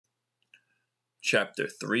Chapter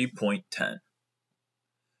 3.10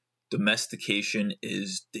 Domestication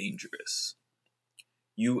is dangerous.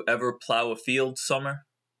 You ever plow a field, Summer?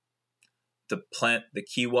 To plant the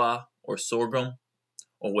kiwa or sorghum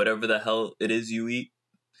or whatever the hell it is you eat?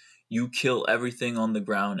 You kill everything on the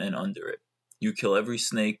ground and under it. You kill every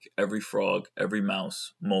snake, every frog, every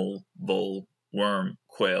mouse, mole, vole, worm,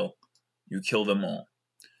 quail. You kill them all.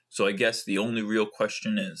 So I guess the only real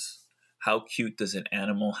question is, how cute does an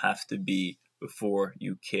animal have to be before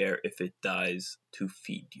you care if it dies to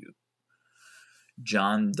feed you?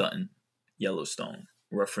 John Dutton, Yellowstone,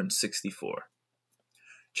 reference 64.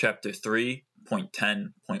 Chapter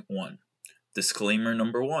 3.10.1. Disclaimer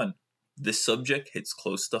number 1. This subject hits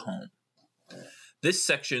close to home. This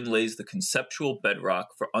section lays the conceptual bedrock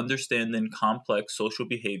for understanding complex social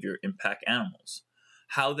behavior in pack animals,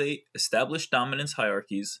 how they establish dominance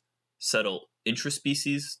hierarchies, settle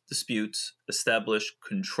intraspecies disputes, establish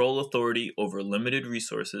control authority over limited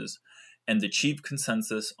resources, and achieve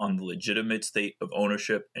consensus on the legitimate state of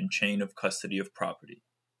ownership and chain of custody of property.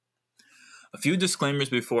 A few disclaimers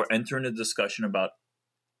before entering a discussion about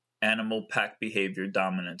animal pack behavior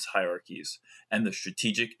dominance hierarchies and the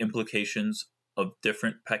strategic implications of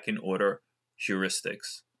different pecking order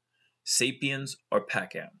heuristics. Sapiens are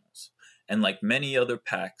pack animals, and like many other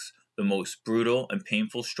packs, the most brutal and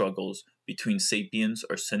painful struggles between sapiens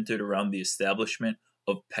are centered around the establishment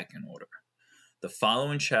of pecking order. The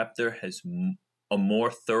following chapter has a more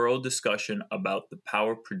thorough discussion about the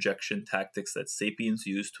power projection tactics that sapiens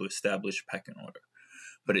use to establish pecking order,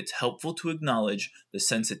 but it's helpful to acknowledge the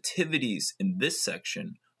sensitivities in this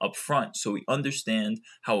section up front so we understand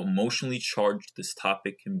how emotionally charged this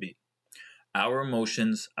topic can be. Our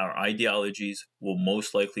emotions, our ideologies, will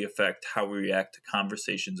most likely affect how we react to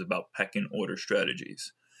conversations about pecking order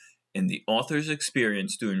strategies. In the author's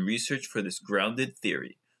experience doing research for this grounded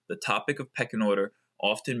theory, the topic of pecking order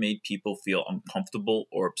often made people feel uncomfortable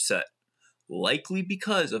or upset, likely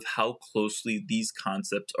because of how closely these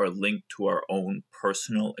concepts are linked to our own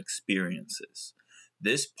personal experiences.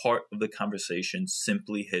 This part of the conversation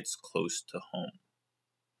simply hits close to home.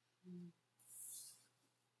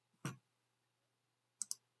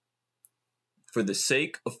 For the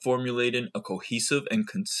sake of formulating a cohesive and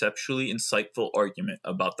conceptually insightful argument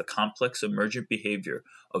about the complex emergent behavior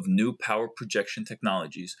of new power projection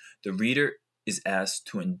technologies, the reader is asked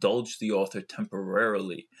to indulge the author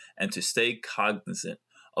temporarily and to stay cognizant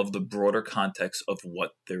of the broader context of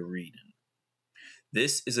what they're reading.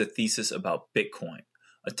 This is a thesis about Bitcoin,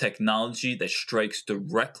 a technology that strikes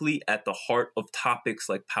directly at the heart of topics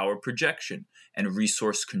like power projection and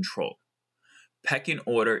resource control. Pecking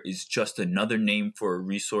order is just another name for a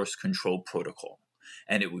resource control protocol,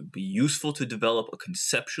 and it would be useful to develop a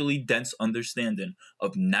conceptually dense understanding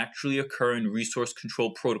of naturally occurring resource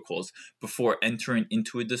control protocols before entering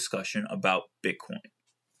into a discussion about Bitcoin.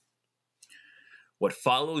 What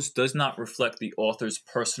follows does not reflect the author's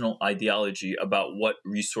personal ideology about what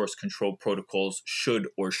resource control protocols should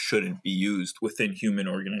or shouldn't be used within human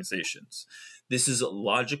organizations. This is a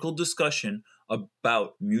logical discussion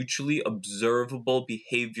about mutually observable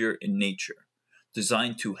behavior in nature,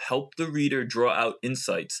 designed to help the reader draw out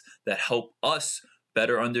insights that help us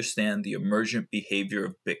better understand the emergent behavior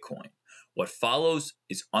of Bitcoin. What follows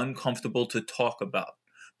is uncomfortable to talk about,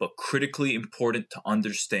 but critically important to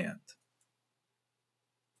understand.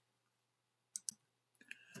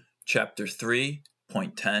 Chapter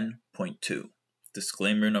 3.10.2.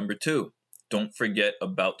 Disclaimer number 2. Don't forget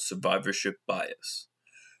about survivorship bias.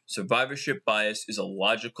 Survivorship bias is a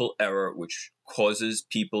logical error which causes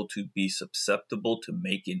people to be susceptible to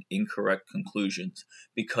making incorrect conclusions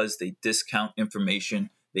because they discount information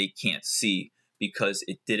they can't see because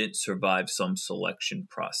it didn't survive some selection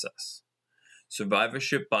process.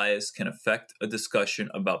 Survivorship bias can affect a discussion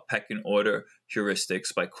about pecking order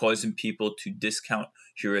heuristics by causing people to discount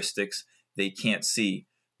heuristics they can't see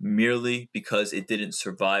merely because it didn't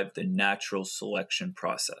survive the natural selection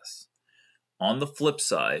process. On the flip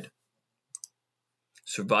side,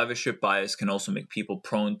 survivorship bias can also make people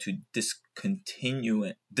prone to discounting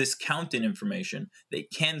information they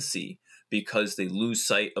can see because they lose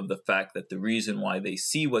sight of the fact that the reason why they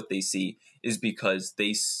see what they see is because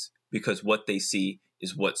what they see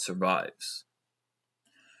is what survives.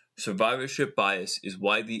 Survivorship bias is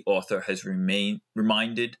why the author has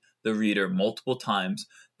reminded the reader multiple times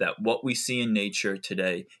that what we see in nature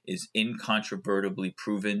today is incontrovertibly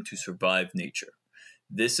proven to survive nature.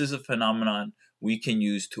 This is a phenomenon we can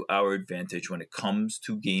use to our advantage when it comes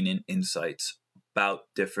to gaining insights about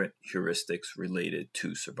different heuristics related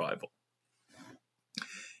to survival.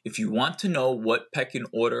 If you want to know what pecking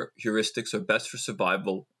order heuristics are best for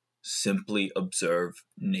survival, simply observe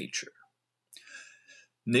nature.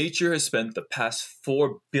 Nature has spent the past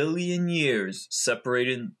 4 billion years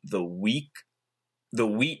separating the wheat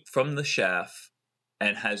from the chaff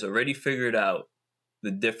and has already figured out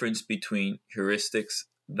the difference between heuristics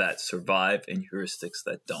that survive and heuristics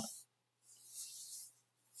that don't.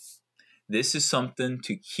 This is something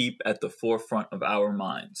to keep at the forefront of our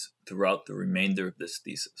minds throughout the remainder of this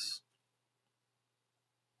thesis.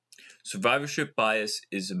 Survivorship bias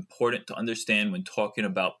is important to understand when talking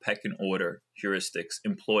about pecking order heuristics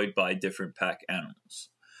employed by different pack animals.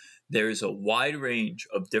 There is a wide range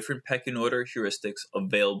of different pecking order heuristics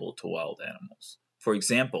available to wild animals. For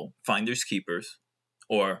example, finders keepers,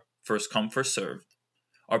 or first come first served,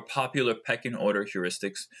 are popular pecking order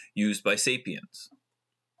heuristics used by sapiens.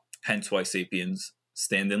 Hence why sapiens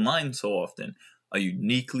stand in line so often, a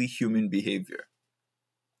uniquely human behavior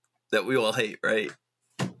that we all hate, right?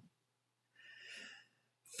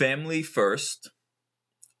 Family first,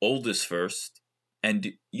 oldest first,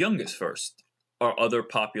 and youngest first are other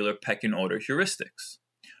popular pecking order heuristics.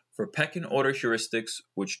 For pecking order heuristics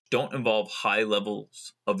which don't involve high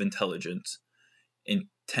levels of intelligence,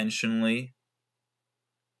 intentionality,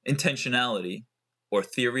 or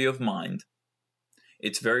theory of mind,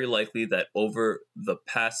 it's very likely that over the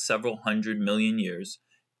past several 100 million years,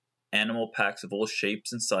 animal packs of all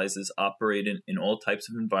shapes and sizes operating in all types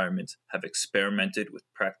of environments have experimented with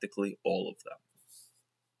practically all of them.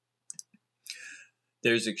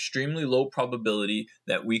 There's extremely low probability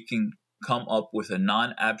that we can come up with a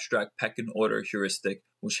non-abstract pecking order heuristic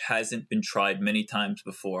which hasn't been tried many times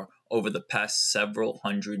before over the past several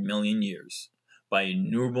 100 million years by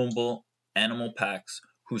innumerable animal packs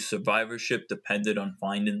whose survivorship depended on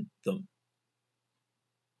finding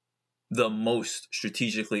the most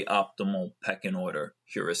strategically optimal pecking order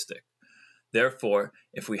heuristic. Therefore,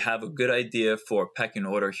 if we have a good idea for a pecking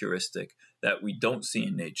order heuristic that we don't see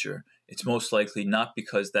in nature, it's most likely not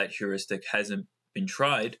because that heuristic hasn't been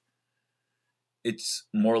tried. It's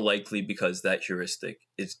more likely because that heuristic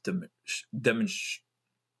is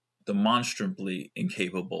demonstrably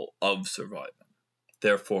incapable of surviving.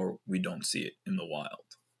 Therefore, we don't see it in the wild.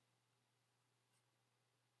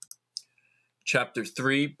 Chapter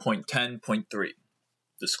 3.10.3.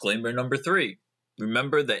 Disclaimer number 3.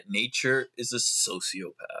 Remember that nature is a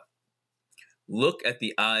sociopath. Look at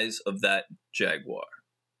the eyes of that jaguar.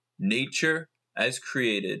 Nature, as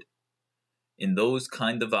created, in those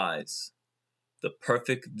kind of eyes, the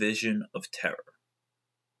perfect vision of terror.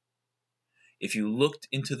 If you looked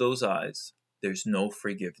into those eyes, there's no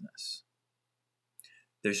forgiveness.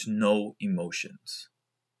 There's no emotions.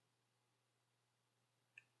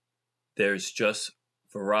 There's just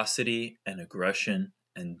ferocity and aggression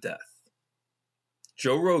and death.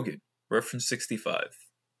 Joe Rogan, reference 65.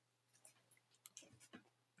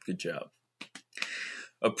 Good job.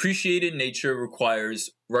 Appreciating nature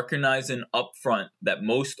requires recognizing upfront that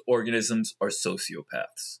most organisms are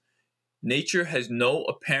sociopaths. Nature has no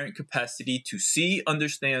apparent capacity to see,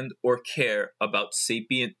 understand, or care about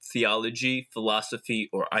sapient theology, philosophy,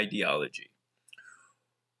 or ideology.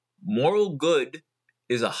 Moral good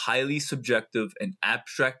is a highly subjective and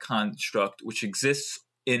abstract construct which exists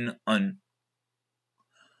in an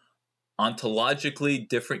ontologically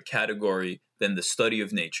different category than the study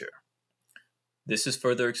of nature. This is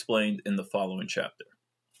further explained in the following chapter.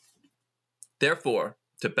 Therefore,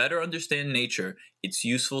 to better understand nature, it's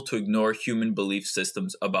useful to ignore human belief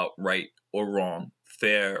systems about right or wrong,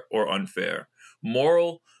 fair or unfair,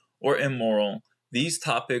 moral or immoral. These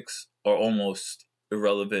topics are almost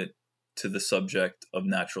irrelevant to the subject of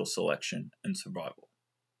natural selection and survival.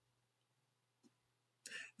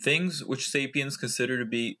 Things which sapiens consider to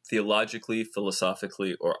be theologically,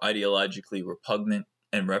 philosophically, or ideologically repugnant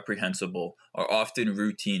and reprehensible are often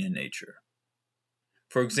routine in nature.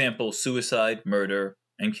 For example, suicide, murder,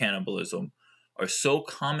 and cannibalism are so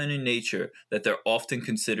common in nature that they're often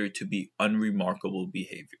considered to be unremarkable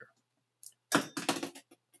behavior.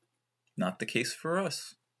 Not the case for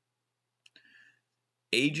us.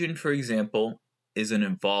 Aging, for example, is an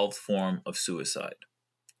evolved form of suicide.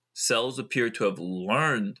 Cells appear to have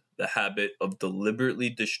learned the habit of deliberately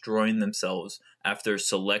destroying themselves after a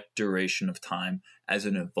select duration of time as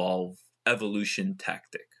an evolution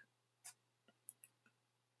tactic.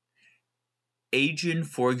 Aging,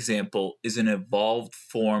 for example, is an evolved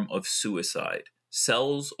form of suicide.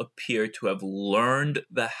 Cells appear to have learned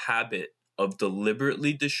the habit of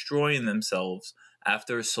deliberately destroying themselves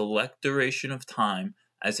after a select duration of time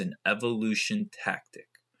as an evolution tactic.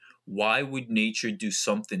 Why would nature do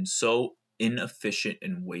something so inefficient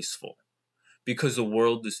and wasteful? Because the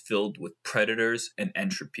world is filled with predators and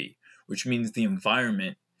entropy, which means the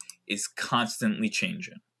environment is constantly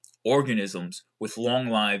changing. Organisms with long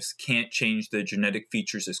lives can't change their genetic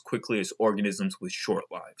features as quickly as organisms with short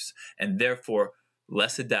lives, and therefore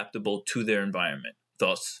less adaptable to their environment,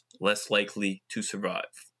 thus less likely to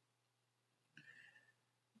survive.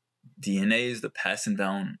 DNA is the passing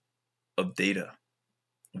down of data,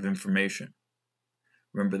 of information.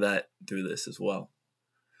 Remember that through this as well.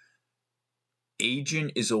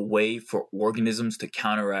 Aging is a way for organisms to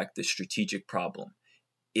counteract this strategic problem.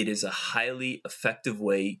 It is a highly effective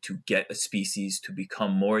way to get a species to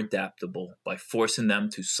become more adaptable by forcing them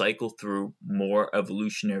to cycle through more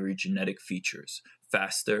evolutionary genetic features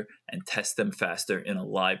faster and test them faster in a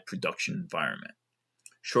live production environment.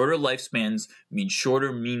 Shorter lifespans mean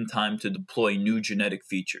shorter mean time to deploy new genetic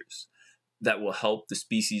features that will help the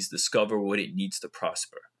species discover what it needs to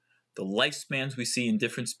prosper. The lifespans we see in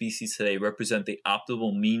different species today represent the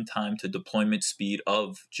optimal mean time to deployment speed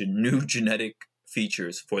of new genetic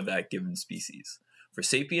features for that given species. For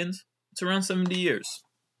sapiens, it's around 70 years.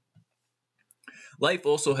 Life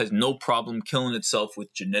also has no problem killing itself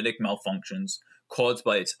with genetic malfunctions caused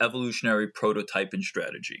by its evolutionary prototype and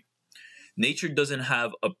strategy. Nature doesn't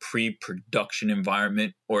have a pre-production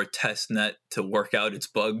environment or a test net to work out its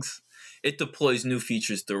bugs. It deploys new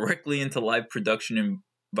features directly into live production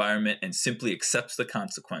environment and simply accepts the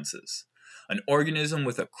consequences. An organism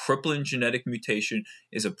with a crippling genetic mutation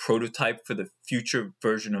is a prototype for the future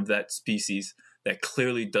version of that species that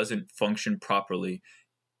clearly doesn't function properly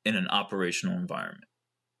in an operational environment.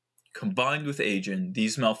 Combined with aging,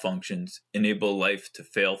 these malfunctions enable life to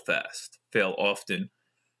fail fast, fail often,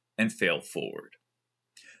 and fail forward.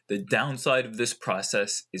 The downside of this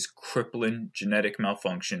process is crippling genetic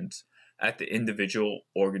malfunctions at the individual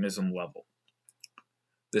organism level.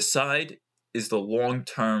 The upside is the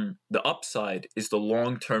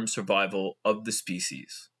long-term survival of the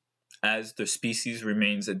species, as the species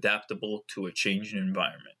remains adaptable to a changing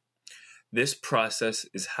environment. This process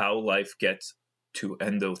is how life gets to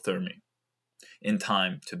endothermy in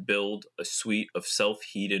time to build a suite of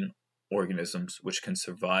self-heating organisms which can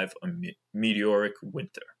survive a meteoric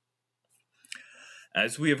winter.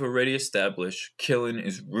 As we have already established, killing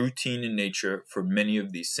is routine in nature for many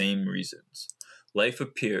of these same reasons. Life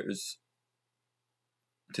appears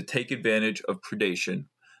to take advantage of predation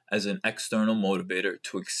as an external motivator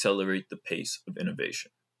to accelerate the pace of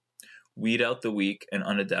innovation, weed out the weak and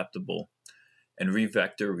unadaptable, and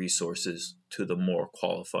revector resources to the more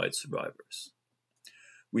qualified survivors.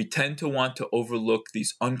 We tend to want to overlook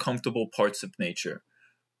these uncomfortable parts of nature.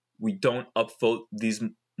 We don't upvote these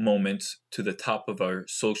moments to the top of our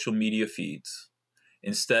social media feeds.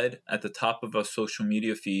 Instead, at the top of our social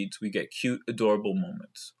media feeds, we get cute, adorable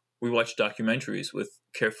moments. We watch documentaries with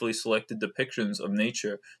carefully selected depictions of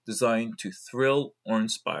nature designed to thrill or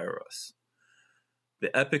inspire us.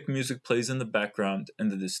 The epic music plays in the background, and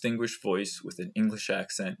the distinguished voice with an English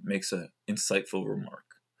accent makes an insightful remark.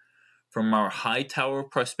 From our high tower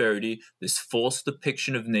of prosperity, this false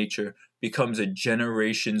depiction of nature becomes a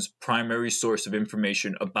generation's primary source of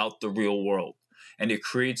information about the real world, and it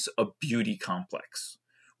creates a beauty complex.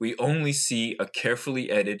 We only see a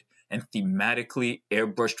carefully edited and thematically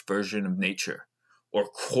airbrushed version of nature, or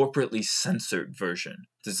corporately censored version,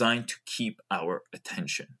 designed to keep our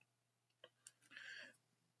attention.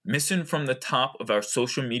 Missing from the top of our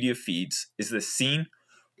social media feeds is the scene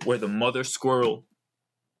where the mother squirrel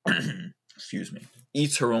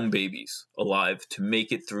eats her own babies alive to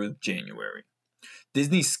make it through January.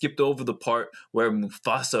 Disney skipped over the part where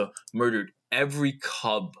Mufasa murdered every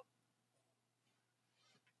cub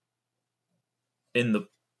in the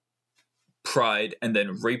pride and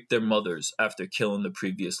then raped their mothers after killing the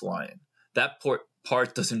previous lion. That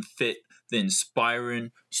part doesn't fit the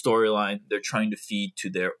inspiring storyline they're trying to feed to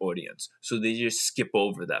their audience, so they just skip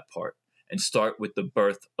over that part and start with the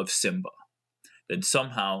birth of Simba. Then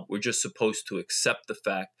somehow we're just supposed to accept the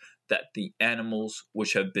fact that the animals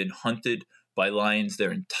which have been hunted by lions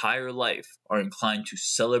their entire life are inclined to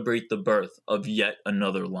celebrate the birth of yet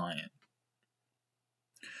another lion.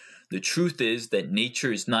 The truth is that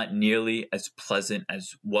nature is not nearly as pleasant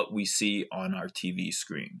as what we see on our TV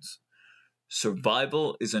screens.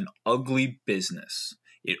 Survival is an ugly business.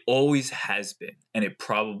 It always has been, and it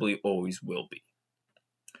probably always will be.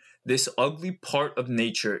 This ugly part of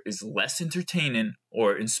nature is less entertaining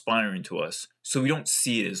or inspiring to us, so we don't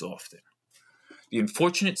see it as often. The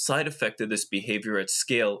unfortunate side effect of this behavior at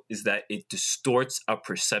scale is that it distorts our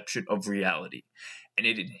perception of reality, and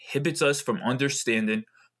it inhibits us from understanding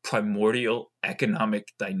primordial economic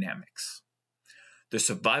dynamics, the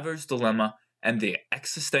survivor's dilemma, and the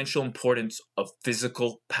existential importance of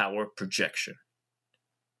physical power projection.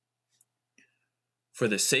 For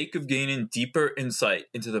the sake of gaining deeper insight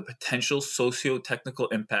into the potential socio-technical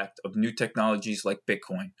impact of new technologies like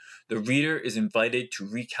Bitcoin, the reader is invited to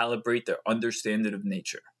recalibrate their understanding of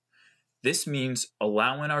nature. This means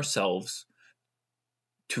allowing ourselves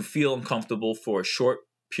to feel uncomfortable for a short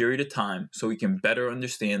period of time so we can better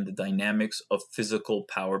understand the dynamics of physical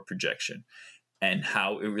power projection and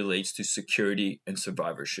how it relates to security and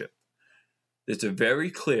survivorship. There's a very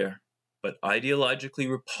clear but ideologically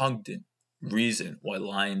repugnant reason why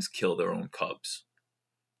lions kill their own cubs.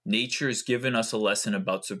 Nature has given us a lesson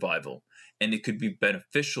about survival, and it could be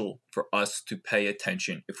beneficial for us to pay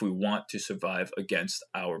attention if we want to survive against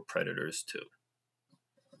our predators too.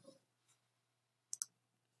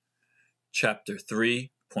 Chapter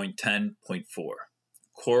 3.10.4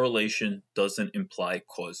 Correlation doesn't imply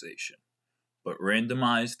causation, but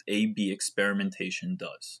randomized A-B experimentation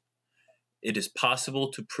does. It is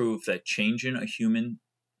possible to prove that changing a human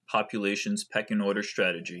population's pecking order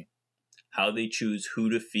strategy, how they choose who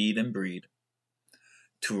to feed and breed,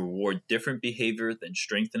 to reward different behavior than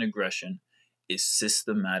strength and aggression, is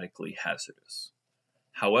systematically hazardous.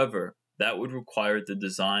 However, that would require the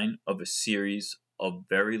design of a series of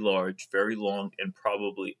very large, very long, and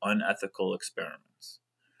probably unethical experiments.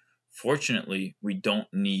 Fortunately, we don't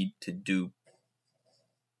need to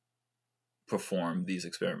perform these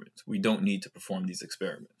experiments. We don't need to perform these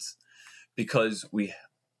experiments because we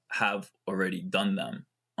have already done them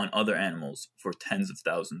on other animals for tens of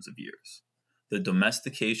thousands of years. The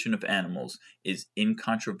domestication of animals is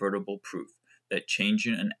incontrovertible proof that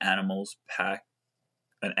changing an animal pack's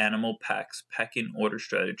pecking order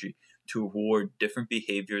strategy to reward different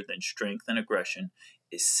behavior than strength and aggression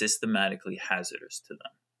is systematically hazardous to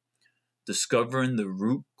them. Discovering the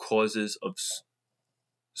root causes of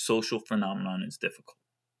social phenomenon is difficult.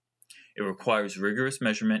 It requires rigorous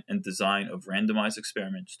measurement and design of randomized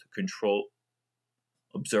experiments to control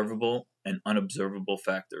observable and unobservable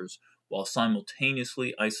factors while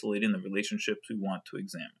simultaneously isolating the relationships we want to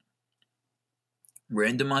examine.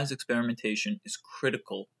 Randomized experimentation is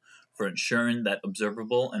critical for ensuring that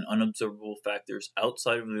observable and unobservable factors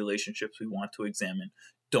outside of the relationships we want to examine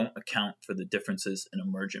don't account for the differences in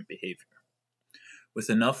emergent behavior. With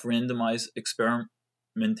enough randomized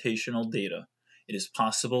experimentational data, it is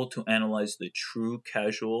possible to analyze the true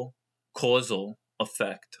causal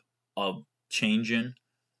effect of changing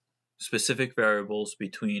specific variables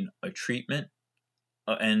between a treatment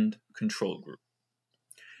and control group.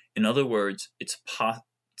 In other words, it's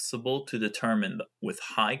possible to determine with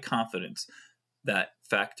high confidence that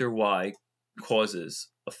factor Y causes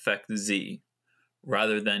effect Z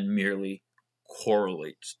rather than merely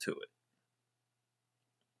correlates to it.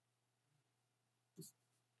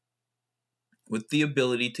 With the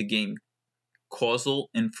ability to gain causal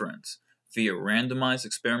inference via randomized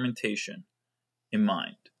experimentation in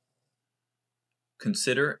mind,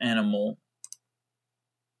 consider animal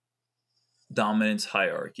dominance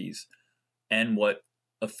hierarchies and what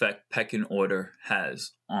effect pecking order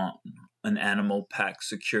has on an animal pack's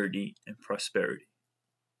security and prosperity.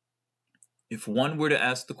 If one were to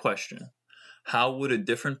ask the question, how would a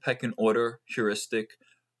different pecking order heuristic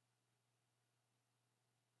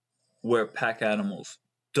where pack animals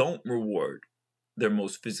don't reward their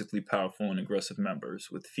most physically powerful and aggressive members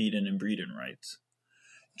with feeding and breeding rights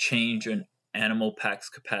change an animal pack's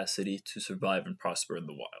capacity to survive and prosper in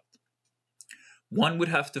the wild? One would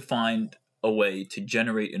have to find a way to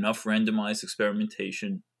generate enough randomized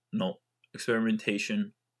experimentation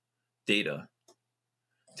data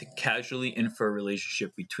to casually infer a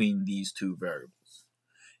relationship between these two variables.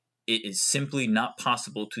 It is simply not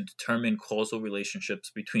possible to determine causal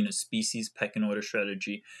relationships between a species' pecking order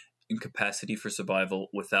strategy and capacity for survival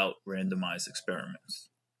without randomized experiments.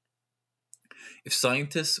 If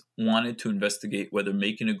scientists wanted to investigate whether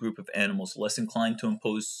making a group of animals less inclined to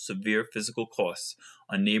impose severe physical costs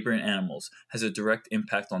on neighboring animals has a direct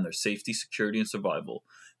impact on their safety, security, and survival,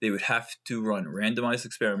 they would have to run randomized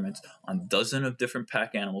experiments on dozens of different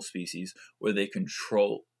pack animal species where they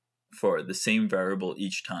control for the same variable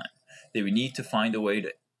each time. They would need to find a way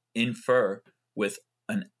to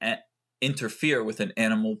interfere with an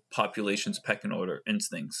animal population's pecking order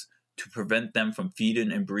instincts to prevent them from feeding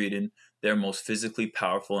and breeding their most physically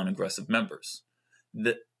powerful and aggressive members.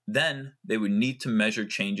 Then they would need to measure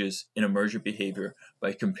changes in emergent behavior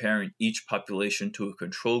by comparing each population to a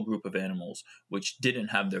control group of animals which didn't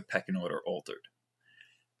have their pecking order altered.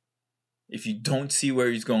 If you don't see where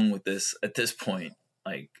he's going with this at this point,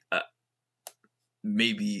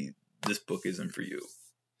 maybe this book isn't for you.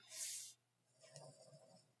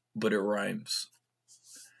 But it rhymes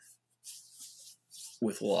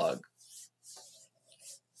with log.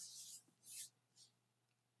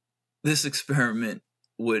 This experiment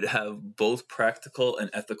would have both practical and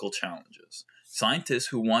ethical challenges. Scientists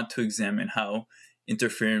who want to examine how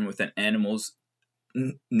interfering with an animal's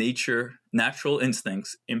natural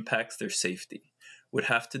instincts impacts their safety would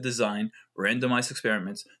have to design randomized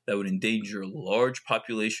experiments that would endanger large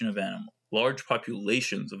populations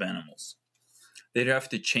of animals. They'd have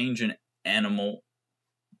to change an animal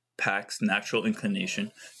pack's natural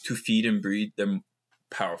inclination to feed and breed their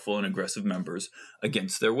powerful and aggressive members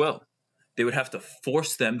against their will. They would have to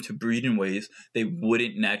force them to breed in ways they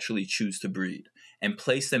wouldn't naturally choose to breed, and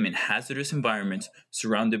place them in hazardous environments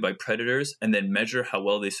surrounded by predators, and then measure how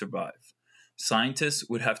well they survive. Scientists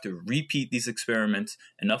would have to repeat these experiments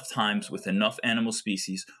enough times with enough animal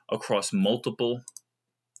species across multiple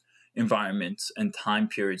environments and time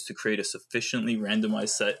periods to create a sufficiently randomized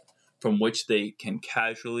set from which they can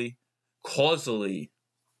causally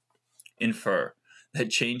infer that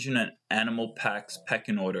change in an animal pack's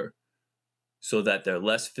pecking order so that they're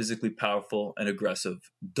less physically powerful and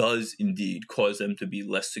aggressive does indeed cause them to be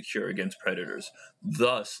less secure against predators,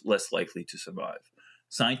 thus less likely to survive.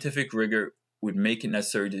 Scientific rigor would make it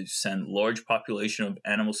necessary to send large populations of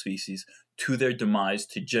animal species to their demise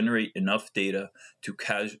to generate enough data to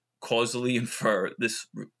causally infer this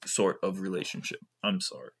sort of relationship.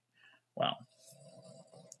 Wow.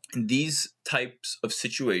 In these types of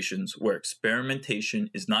situations where experimentation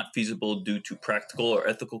is not feasible due to practical or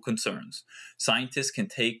ethical concerns, scientists can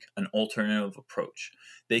take an alternative approach.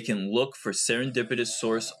 They can look for serendipitous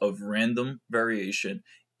source of random variation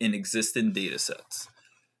in existing data sets.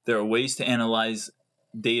 There are ways to analyze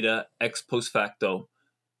data ex post facto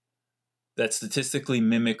that statistically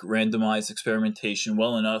mimic randomized experimentation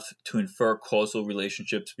well enough to infer causal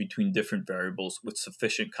relationships between different variables with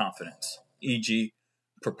sufficient confidence, e.g.,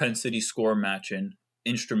 propensity score matching,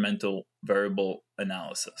 instrumental variable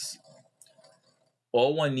analysis.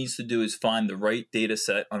 All one needs to do is find the right data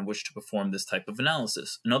set on which to perform this type of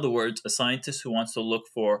analysis. In other words, a scientist who wants to look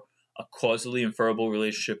for a causally inferable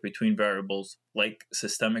relationship between variables like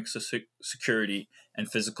systemic security and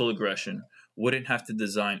physical aggression wouldn't have to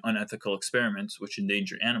design unethical experiments which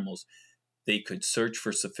endanger animals. They could search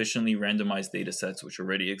for sufficiently randomized data sets which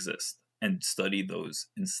already exist and study those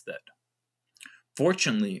instead.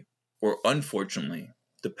 Fortunately, or unfortunately,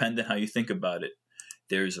 depending how you think about it,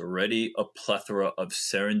 there is already a plethora of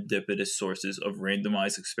serendipitous sources of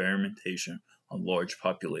randomized experimentation on large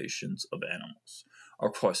populations of animals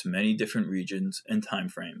across many different regions and time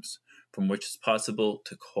frames, from which it's possible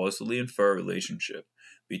to causally infer a relationship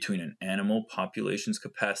between an animal population's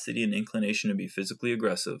capacity and inclination to be physically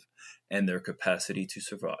aggressive and their capacity to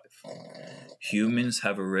survive. Humans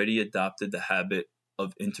have already adopted the habit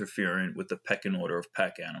of interfering with the pecking order of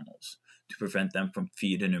pack animals to prevent them from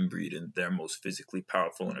feeding and breeding their most physically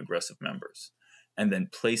powerful and aggressive members, and then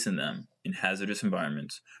placing them in hazardous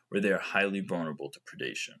environments where they are highly vulnerable to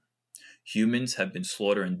predation. Humans have been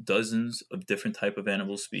slaughtering dozens of different types of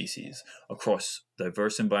animal species across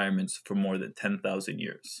diverse environments for more than 10,000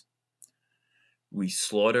 years. We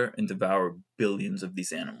slaughter and devour billions of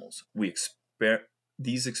these animals.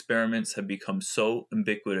 These experiments have become so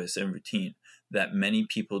ubiquitous and routine that many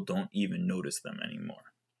people don't even notice them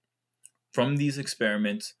anymore. From these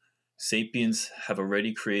experiments, sapiens have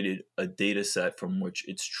already created a data set from which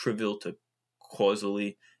it's trivial to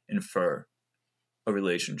causally infer a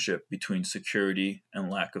relationship between security and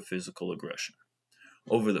lack of physical aggression.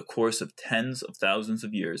 Over the course of tens of thousands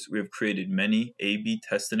of years, we have created many A/B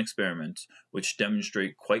testing experiments which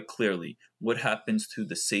demonstrate quite clearly what happens to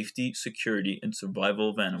the safety, security, and survival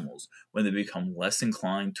of animals when they become less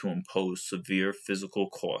inclined to impose severe physical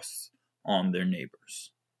costs on their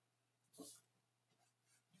neighbors.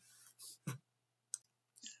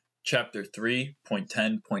 Chapter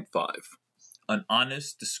 3.10.5 An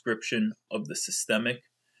honest description of the systemic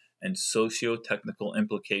and sociotechnical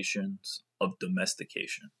implications of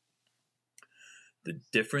domestication. The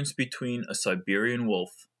difference between a Siberian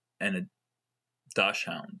wolf and a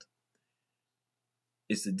dachshund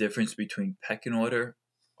is the difference between pecking order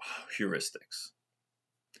heuristics.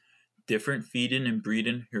 Different feeding and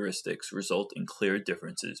breeding heuristics result in clear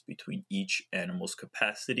differences between each animal's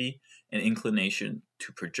capacity and inclination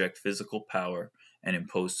to project physical power and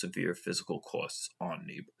impose severe physical costs on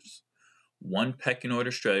neighbors. One pecking order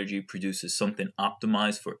strategy produces something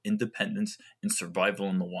optimized for independence and survival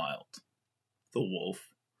in the wild, the wolf.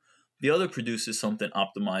 The other produces something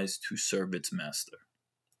optimized to serve its master,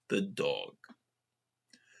 the dog.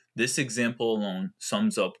 This example alone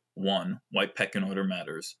sums up 1. Why pecking order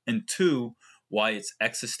matters, and 2. Why it's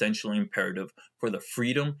existentially imperative for the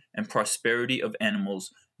freedom and prosperity of animals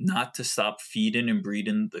not to stop feeding and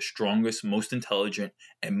breeding the strongest, most intelligent,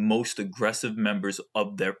 and most aggressive members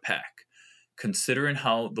of their pack. Considering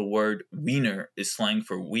how the word wiener is slang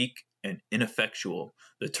for weak and ineffectual,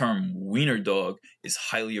 the term wiener dog is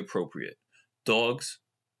highly appropriate. Dogs,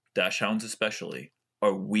 dachshunds especially,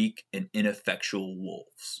 are weak and ineffectual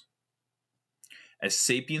wolves. As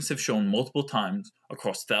sapiens have shown multiple times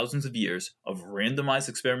across thousands of years of randomized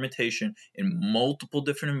experimentation in multiple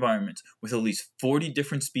different environments with at least 40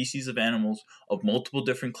 different species of animals of multiple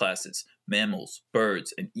different classes, mammals,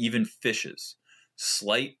 birds, and even fishes,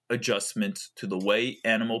 slight adjustments to the way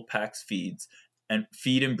animal packs feed and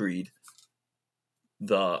breed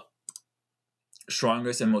the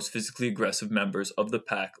strongest and most physically aggressive members of the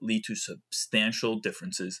pack lead to substantial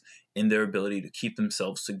differences in their ability to keep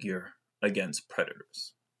themselves secure against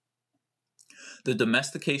predators. The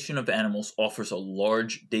domestication of animals offers a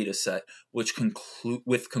large data set with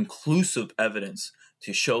conclusive evidence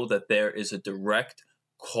to show that there is a direct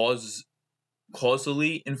causally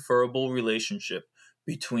inferable relationship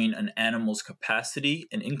between an animal's capacity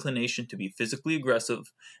and inclination to be physically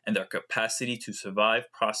aggressive and their capacity to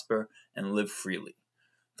survive, prosper, and live freely.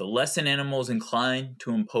 The less an animal is inclined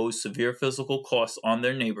to impose severe physical costs on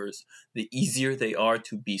their neighbors, the easier they are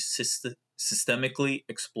to be systemically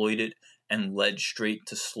exploited and led straight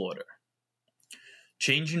to slaughter.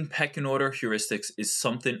 Changing pecking order heuristics is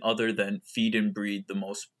something other than feed and breed the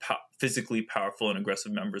most physically powerful and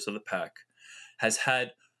aggressive members of the pack, has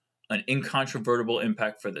had an incontrovertible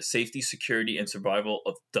impact for the safety, security, and survival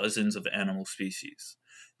of dozens of animal species.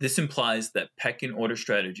 This implies that pecking order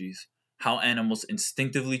strategies, how animals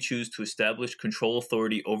instinctively choose to establish control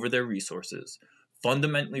authority over their resources,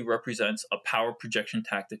 fundamentally represents a power projection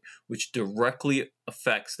tactic which directly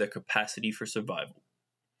affects their capacity for survival.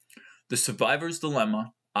 The survivor's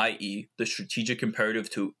dilemma, i.e., the strategic imperative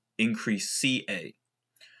to increase CA,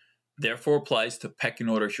 therefore applies to pecking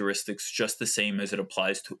order heuristics just the same as it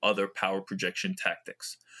applies to other power projection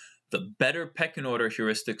tactics. The better pecking order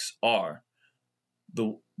heuristics are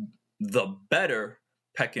the better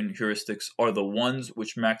pecking heuristics are the ones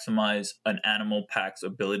which maximize an animal pack's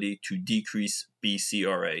ability to decrease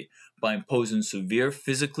BCRA by imposing severe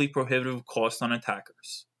physically prohibitive costs on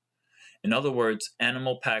attackers. In other words,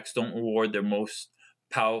 animal packs don't reward their most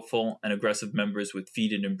powerful and aggressive members with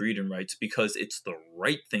feeding and breeding rights because it's the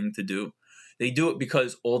right thing to do. They do it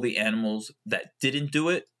because all the animals that didn't do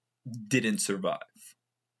it didn't survive.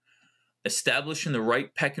 Establishing the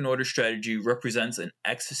right pecking order strategy represents an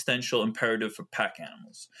existential imperative for pack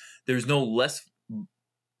animals. It is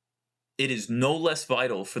no less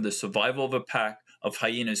vital for the survival of a pack of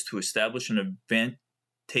hyenas to establish an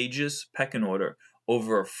advantageous pecking order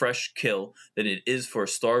over a fresh kill than it is for a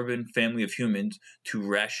starving family of humans to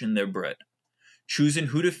ration their bread. Choosing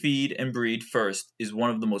who to feed and breed first is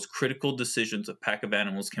one of the most critical decisions a pack of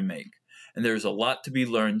animals can make, and there is a lot to be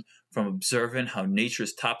learned from observing how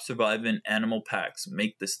nature's top surviving animal packs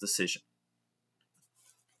make this decision.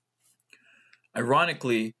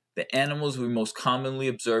 Ironically, the animals we most commonly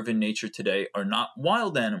observe in nature today are not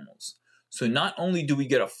wild animals. So not only do we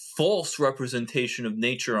get a false representation of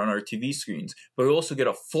nature on our TV screens, but we also get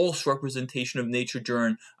a false representation of nature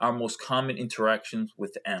during our most common interactions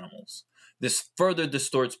with animals. This further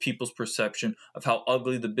distorts people's perception of how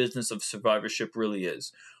ugly the business of survivorship really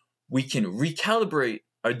is. We can recalibrate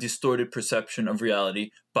our distorted perception of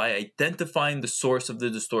reality by identifying the source of the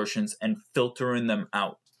distortions and filtering them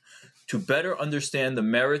out. To better understand the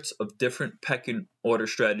merits of different pecking order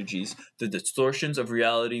strategies, the distortions of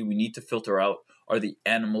reality we need to filter out are the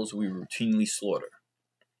animals we routinely slaughter.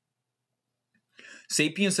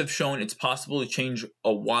 Sapiens have shown it's possible to change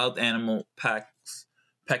a wild animal pack's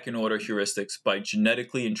pecking order heuristics by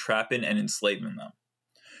genetically entrapping and enslaving them.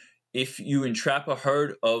 If you entrap a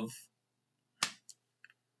herd of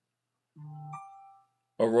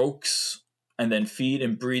aurochs and then feed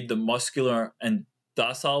and breed the muscular and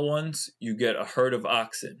docile ones, you get a herd of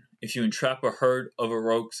oxen. If you entrap a herd of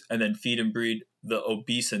aurochs and then feed and breed the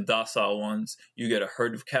obese and docile ones, you get a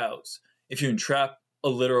herd of cows. If you entrap a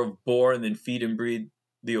litter of boar and then feed and breed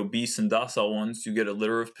the obese and docile ones, you get a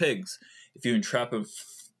litter of pigs. If you entrap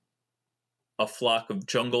a flock of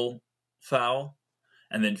jungle fowl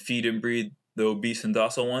and then feed and breed the obese and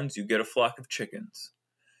docile ones, you get a flock of chickens.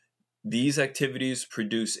 These activities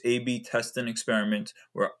produce A/B testing experiments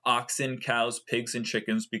where oxen, cows, pigs, and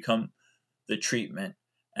chickens become the treatment,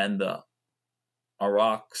 and the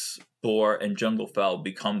aurochs, boar, and jungle fowl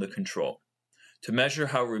become the control. To measure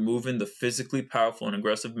how removing the physically powerful and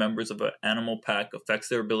aggressive members of an animal pack affects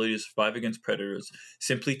their ability to survive against predators,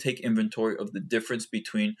 simply take inventory of the difference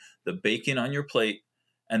between the bacon on your plate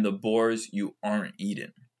and the boars you aren't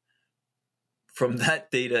eating. From that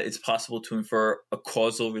data, it's possible to infer a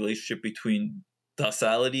causal relationship between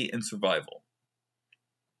docility and survival.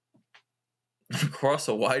 Across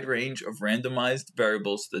a wide range of randomized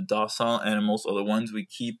variables, the docile animals are the ones we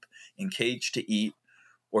keep in cage to eat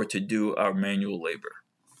or to do our manual labor.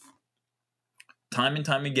 Time and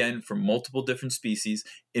time again, from multiple different species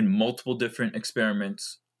in multiple different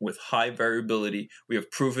experiments with high variability, we have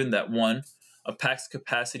proven that 1. A pack's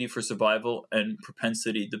capacity for survival and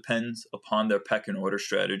propensity depends upon their pecking order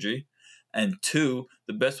strategy, and 2.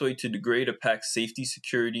 The best way to degrade a pack's safety,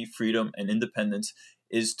 security, freedom, and independence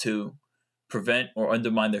is to prevent or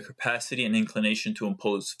undermine their capacity and inclination to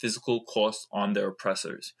impose physical costs on their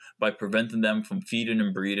oppressors by preventing them from feeding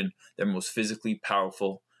and breeding their most physically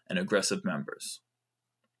powerful and aggressive members.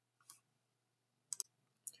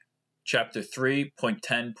 Chapter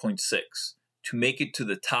 3.10.6 To make it to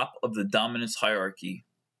the top of the dominance hierarchy,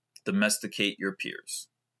 domesticate your peers.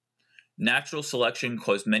 Natural selection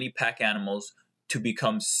caused many pack animals to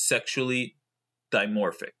become sexually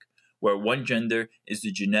dimorphic, where one gender is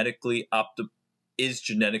genetically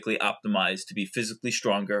optimized to be physically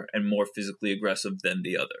stronger and more physically aggressive than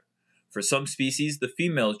the other. For some species, the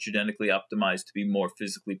female is genetically optimized to be more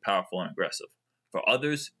physically powerful and aggressive. For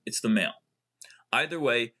others, it's the male. Either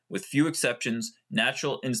way, with few exceptions,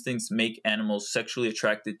 natural instincts make animals sexually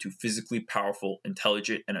attracted to physically powerful,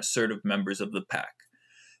 intelligent, and assertive members of the pack.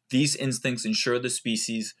 These instincts ensure the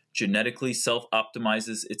species genetically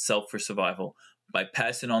self-optimizes itself for survival by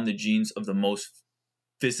passing on the genes of the most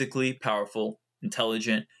physically powerful,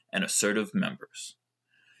 intelligent, and assertive members.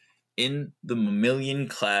 In the mammalian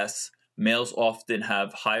class, males often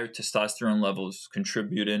have higher testosterone levels,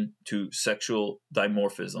 contributing to sexual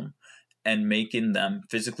dimorphism and making them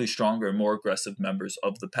physically stronger and more aggressive members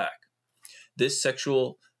of the pack. This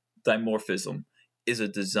sexual dimorphism is a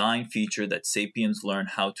design feature that sapiens learned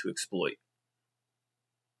how to exploit.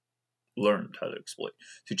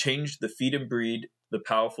 To change the feed and breed the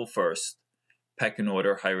powerful first pecking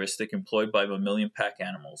order heuristic employed by mammalian pack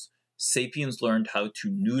animals, sapiens learned how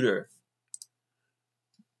to neuter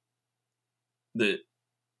the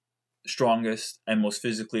strongest and most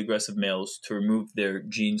physically aggressive males to remove their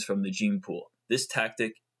genes from the gene pool. This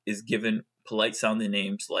tactic is given polite sounding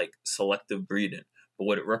names like selective breeding, but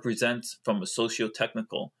what it represents from a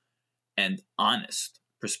sociotechnical and honest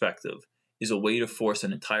perspective is a way to force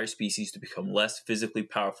an entire species to become less physically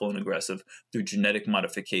powerful and aggressive through genetic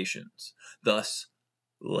modifications, thus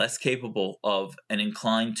less capable of and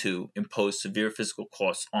inclined to impose severe physical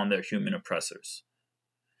costs on their human oppressors.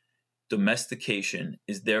 Domestication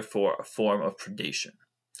is therefore a form of predation,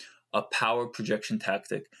 a power projection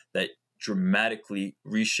tactic that dramatically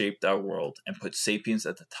reshaped our world and put sapiens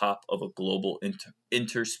at the top of a global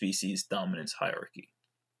interspecies dominance hierarchy.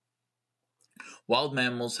 Wild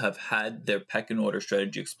mammals have had their pecking order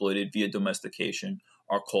strategy exploited via domestication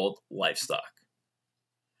are called livestock.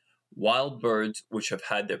 Wild birds which have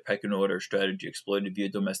had their pecking order strategy exploited via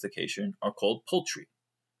domestication are called poultry.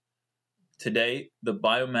 Today, the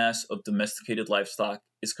biomass of domesticated livestock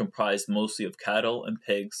is comprised mostly of cattle and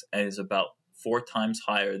pigs and is about 4 times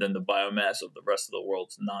higher than the biomass of the rest of the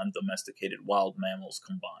world's non-domesticated wild mammals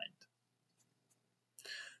combined.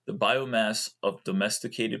 The biomass of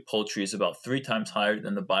domesticated poultry is about 3 times higher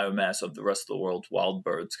than the biomass of the rest of the world's wild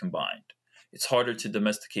birds combined. It's harder to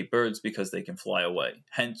domesticate birds because they can fly away,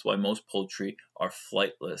 hence why most poultry are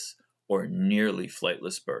flightless or nearly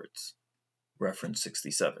flightless birds. Reference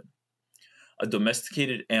 67. A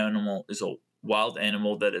domesticated animal is a wild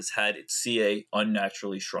animal that has had its CA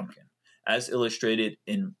unnaturally shrunken. As illustrated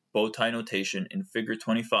in bowtie notation in Figure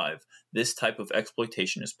 25, this type of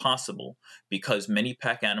exploitation is possible because many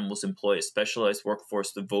pack animals employ a specialized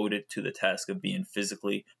workforce devoted to the task of being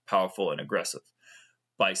physically powerful and aggressive.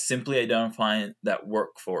 By simply identifying that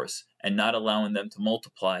workforce and not allowing them to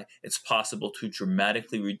multiply, it's possible to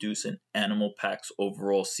dramatically reduce an animal pack's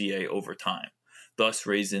overall CA over time, thus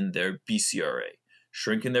raising their BCRA,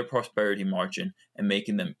 shrinking their prosperity margin, and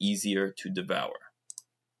making them easier to devour.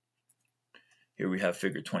 Here we have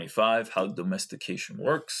Figure 25, how domestication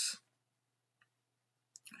works.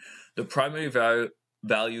 The primary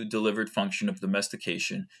value delivered function of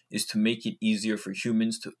domestication is to make it easier for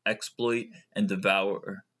humans to exploit and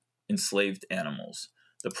devour enslaved animals.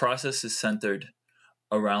 The process is centered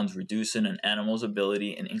around reducing an animal's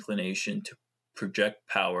ability and inclination to project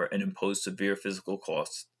power and impose severe physical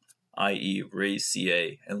costs, i.e. raise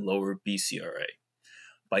CA and lower BCRA.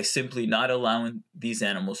 By simply not allowing these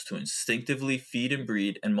animals to instinctively feed and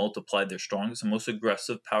breed and multiply their strongest and most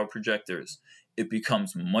aggressive power projectors, it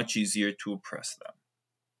becomes much easier to oppress them.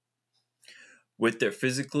 With their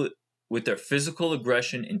With their physical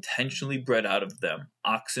aggression intentionally bred out of them,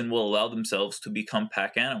 oxen will allow themselves to become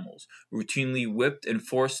pack animals, routinely whipped and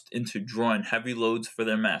forced into drawing heavy loads for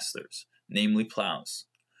their masters, namely plows.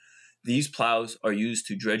 These plows are used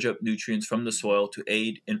to dredge up nutrients from the soil to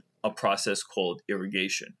aid in a process called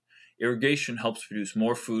irrigation. Irrigation helps produce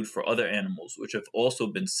more food for other animals, which have also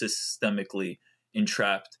been systemically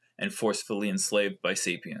entrapped and forcefully enslaved by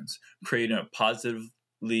sapiens, creating a positively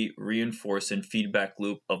reinforcing feedback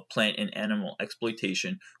loop of plant and animal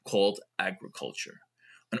exploitation called agriculture.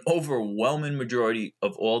 An overwhelming majority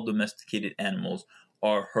of all domesticated animals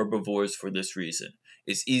are herbivores for this reason.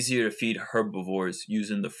 It's easier to feed herbivores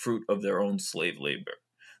using the fruit of their own slave labor.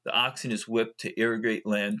 The oxen is whipped to irrigate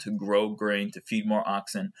land to grow grain to feed more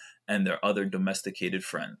oxen and their other domesticated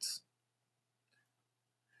friends.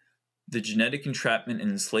 The genetic entrapment and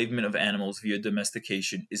enslavement of animals via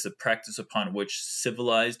domestication is the practice upon which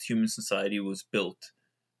civilized human society was built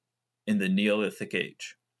in the Neolithic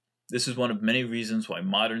Age. This is one of many reasons why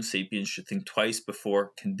modern sapiens should think twice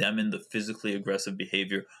before condemning the physically aggressive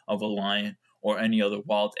behavior of a lion or any other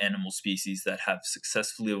wild animal species that have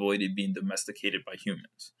successfully avoided being domesticated by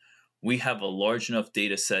humans. We have a large enough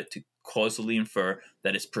data set to causally infer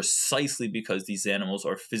that it's precisely because these animals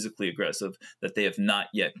are physically aggressive that they have not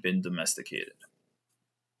yet been domesticated.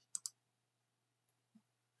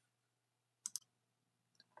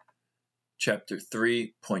 Chapter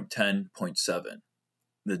 3.10.7.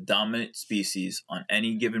 The dominant species on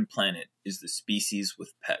any given planet is the species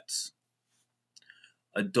with pets.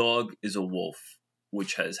 A dog is a wolf,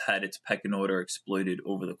 which has had its pecking order exploited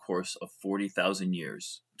over the course of 40,000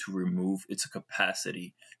 years to remove its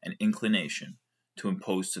capacity and inclination to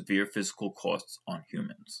impose severe physical costs on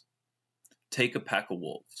humans. Take a pack of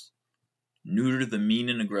wolves. Neuter the mean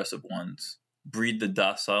and aggressive ones, breed the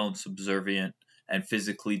docile and subservient and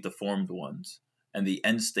physically deformed ones, and the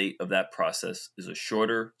end state of that process is a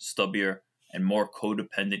shorter, stubbier, and more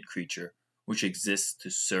codependent creature which exists to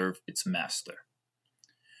serve its master.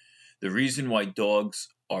 The reason why dogs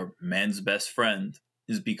are man's best friend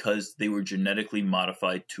is because they were genetically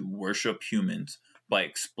modified to worship humans by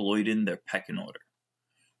exploiting their pecking order.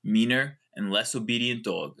 Meaner and less obedient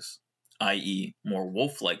dogs, i.e., more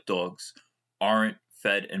wolf-like dogs, aren't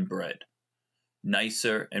fed and bred.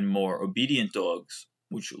 Nicer and more obedient dogs,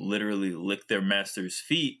 which literally lick their master's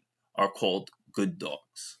feet, are called good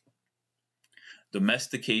dogs.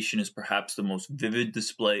 Domestication is perhaps the most vivid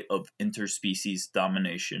display of interspecies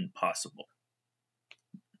domination possible.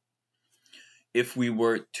 If we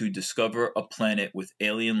were to discover a planet with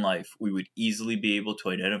alien life, we would easily be able to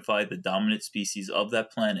identify the dominant species of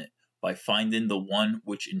that planet by finding the one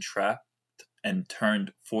which entrapped and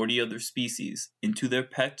turned 40 other species into their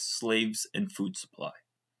pets, slaves, and food supply.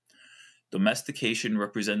 Domestication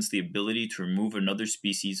represents the ability to remove another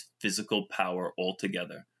species' physical power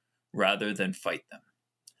altogether, rather than fight them.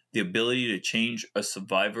 The ability to change a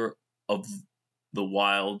survivor of the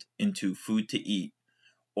wild into food to eat,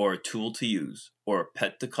 or a tool to use, or a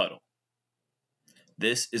pet to cuddle.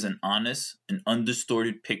 This is an honest and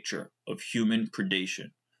undistorted picture of human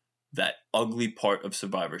predation, that ugly part of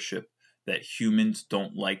survivorship that humans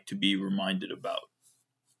don't like to be reminded about.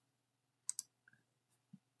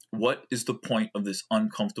 What is the point of this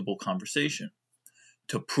uncomfortable conversation?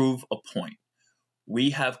 To prove a point.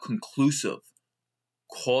 We have conclusive,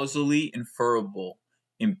 causally inferable,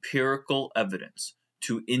 empirical evidence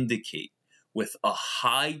to indicate with a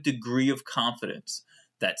high degree of confidence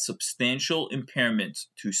that substantial impairments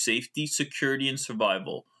to safety, security, and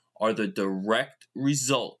survival are the direct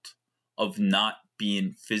result of not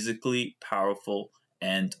being physically powerful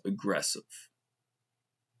and aggressive.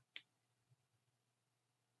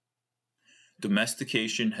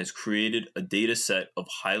 Domestication has created a data set of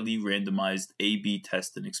highly randomized A/B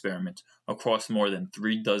testing experiments across more than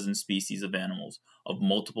 36 species of animals of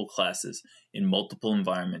multiple classes in multiple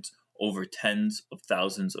environments over tens of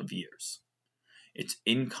thousands of years. It's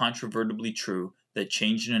incontrovertibly true that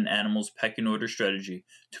changing an animal's pecking order strategy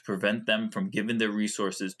to prevent them from giving their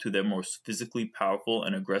resources to their most physically powerful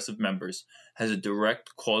and aggressive members has a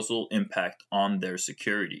direct causal impact on their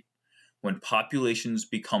security. When populations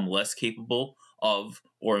become less capable of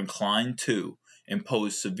or inclined to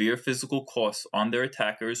impose severe physical costs on their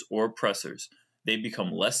attackers or oppressors, they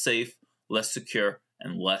become less safe, less secure,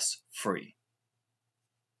 and less free.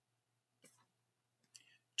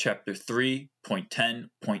 Chapter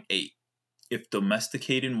 3.10.8. If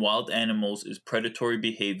domesticating wild animals is predatory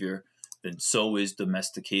behavior, then so is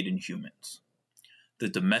domesticating humans. The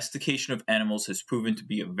domestication of animals has proven to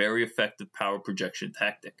be a very effective power projection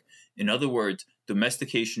tactic. In other words,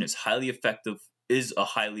 domestication is a highly effective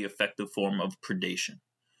form of predation.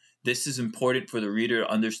 This is important for the reader to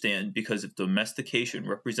understand because if domestication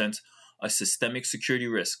represents a systemic security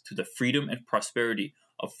risk to the freedom and prosperity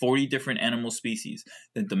of 40 different animal species,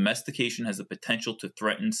 then domestication has the potential to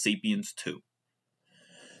threaten sapiens too.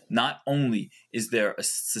 Not only is there a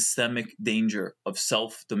systemic danger of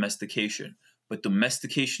self-domestication, but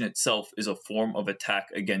domestication itself is a form of attack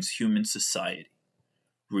against human society.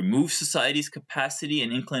 Remove society's capacity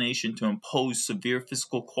and inclination to impose severe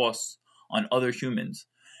physical costs on other humans,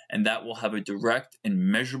 and that will have a direct and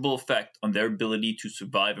measurable effect on their ability to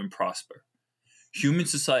survive and prosper. Human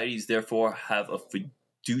societies therefore have a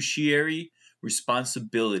fiduciary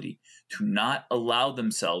responsibility to not allow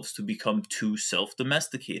themselves to become too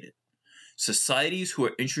self-domesticated. Societies who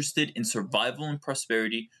are interested in survival and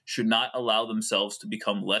prosperity should not allow themselves to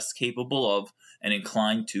become less capable of and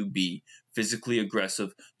inclined to be physically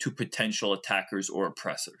aggressive to potential attackers or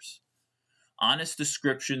oppressors. Honest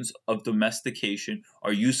descriptions of domestication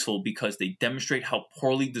are useful because they demonstrate how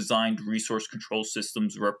poorly designed resource control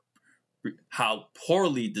systems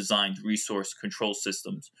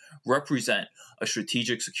represent a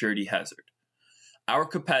strategic security hazard. Our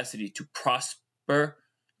capacity to prosper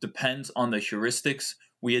depends on the heuristics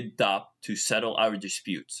we adopt to settle our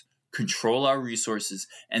disputes, control our resources,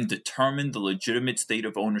 and determine the legitimate state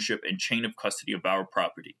of ownership and chain of custody of our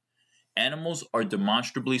property. Animals are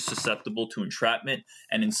demonstrably susceptible to entrapment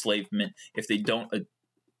and enslavement if they don't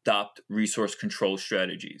adopt resource control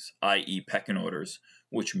strategies, i.e. pecking orders,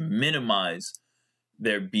 which minimize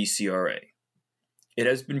their BCRA. It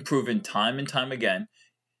has been proven time and time again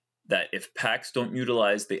that if packs don't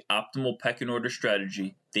utilize the optimal pecking order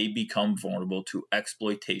strategy, they become vulnerable to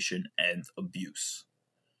exploitation and abuse.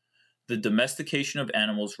 The domestication of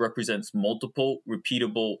animals represents multiple,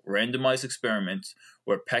 repeatable, randomized experiments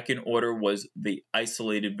where pecking order was the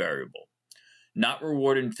isolated variable. Not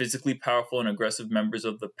rewarding physically powerful and aggressive members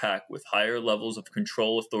of the pack with higher levels of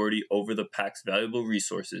control authority over the pack's valuable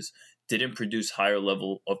resources didn't produce higher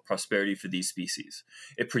level of prosperity for these species.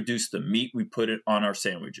 It produced the meat we put on our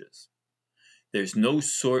sandwiches. There's no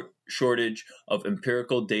shortage of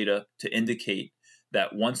empirical data to indicate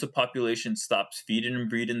that once a population stops feeding and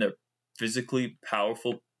breeding their physical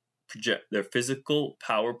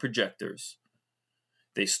power projectors,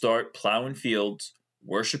 they start plowing fields,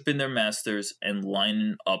 worshiping their masters, and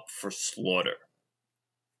lining up for slaughter.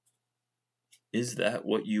 Is that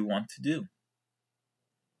what you want to do?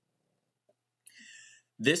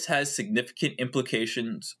 This has significant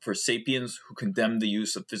implications for sapiens who condemn the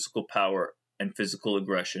use of physical power and physical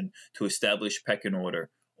aggression to establish pecking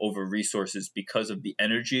order over resources because of the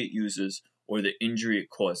energy it uses or the injury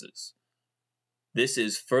it causes. This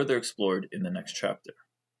is further explored in the next chapter.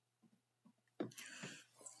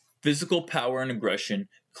 Physical power and aggression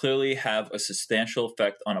clearly have a substantial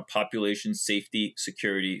effect on a population's safety,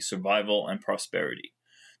 security, survival, and prosperity.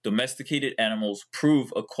 Domesticated animals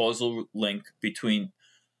prove a causal link between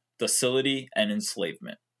docility and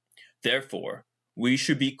enslavement. Therefore, we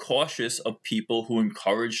should be cautious of people who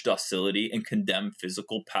encourage docility and condemn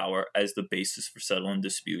physical power as the basis for settling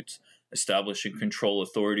disputes, establishing control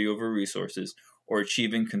authority over resources, or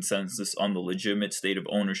achieving consensus on the legitimate state of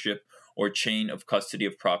ownership or chain of custody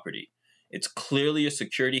of property. It's clearly a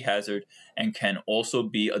security hazard and can also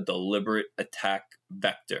be a deliberate attack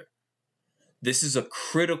vector. This is a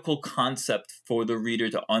critical concept for the reader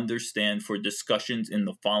to understand for discussions in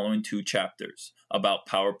the following two chapters about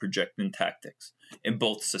power projecting tactics in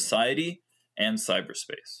both society and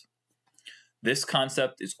cyberspace. This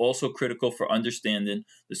concept is also critical for understanding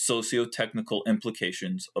the socio-technical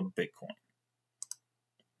implications of Bitcoin.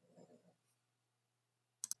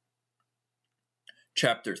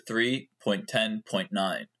 Chapter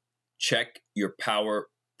 3.10.9 Check your power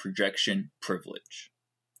projection privilege.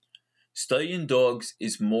 Studying dogs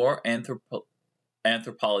is more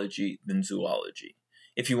anthropology than zoology.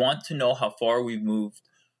 If you want to know how far we've moved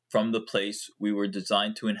from the place we were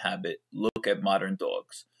designed to inhabit, look at modern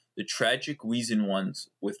dogs. The tragic wheezing ones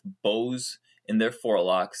with bows in their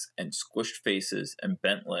forelocks and squashed faces and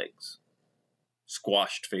bent legs.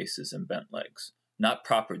 Not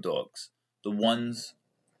proper dogs, the ones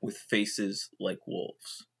with faces like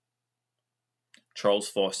wolves. Charles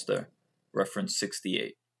Foster, reference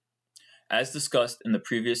 68. As discussed in the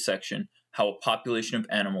previous section, how a population of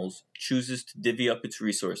animals chooses to divvy up its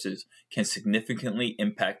resources can significantly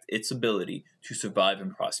impact its ability to survive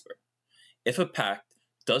and prosper. If a pack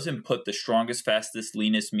doesn't put the strongest, fastest,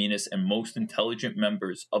 leanest, meanest, and most intelligent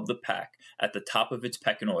members of the pack at the top of its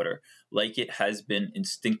pecking order, like it has been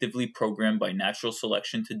instinctively programmed by natural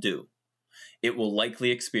selection to do, it will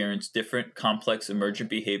likely experience different, complex, emergent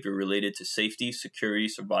behavior related to safety, security,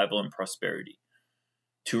 survival, and prosperity.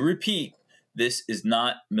 To repeat, this is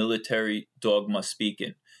not military dogma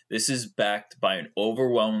speaking. This is backed by an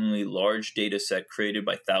overwhelmingly large data set created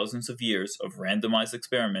by thousands of years of randomized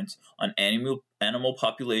experiments on animal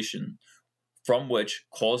population from which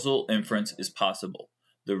causal inference is possible.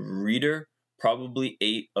 The reader probably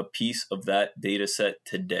ate a piece of that data set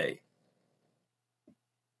today.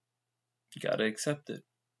 You gotta accept it.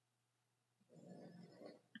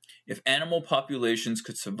 If animal populations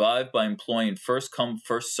could survive by employing first come,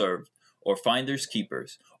 first served, or finders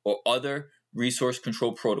keepers, or other resource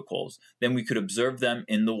control protocols, then we could observe them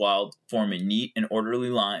in the wild forming neat and orderly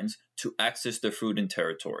lines to access their food and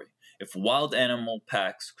territory. If wild animal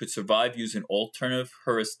packs could survive using alternative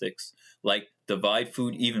heuristics like divide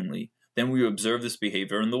food evenly, then we would observe this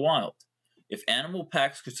behavior in the wild. If animal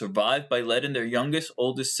packs could survive by letting their youngest,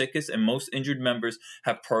 oldest, sickest, and most injured members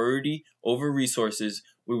have priority over resources,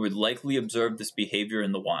 we would likely observe this behavior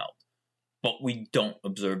in the wild. But we don't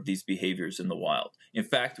observe these behaviors in the wild. In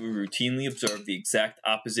fact, we routinely observe the exact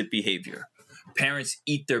opposite behavior. Parents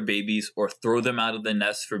eat their babies or throw them out of the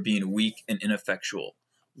nest for being weak and ineffectual.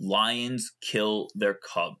 Lions kill their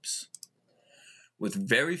cubs. With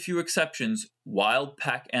very few exceptions, wild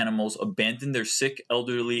pack animals abandon their sick,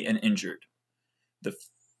 elderly, and injured. The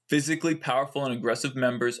physically powerful and aggressive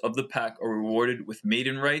members of the pack are rewarded with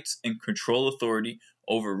mating rights and control authority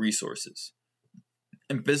over resources.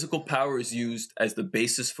 And physical power is used as the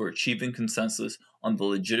basis for achieving consensus on the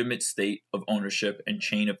legitimate state of ownership and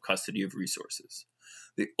chain of custody of resources.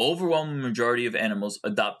 The overwhelming majority of animals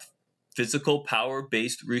adopt physical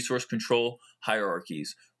power-based resource control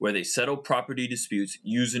hierarchies where they settle property disputes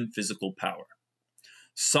using physical power.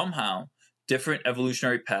 Somehow, different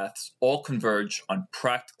evolutionary paths all converge on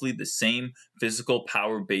practically the same physical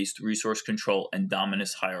power-based resource control and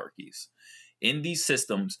dominance hierarchies. In these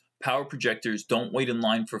systems, power projectors don't wait in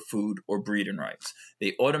line for food or breeding rights.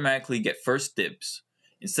 They automatically get first dibs.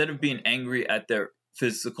 Instead of being angry at their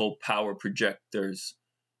physical power projectors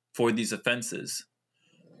for these offenses,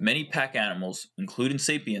 many pack animals, including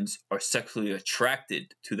sapiens, are sexually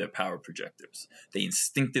attracted to their power projectors. They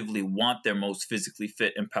instinctively want their most physically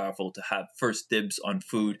fit and powerful to have first dibs on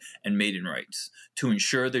food and mating rights to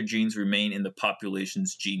ensure their genes remain in the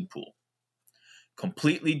population's gene pool.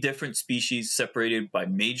 Completely different species separated by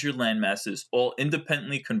major landmasses all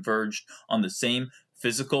independently converged on the same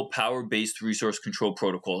physical power-based resource control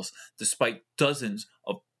protocols, despite dozens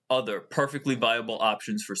of other perfectly viable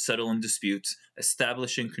options for settling disputes,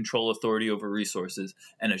 establishing control authority over resources,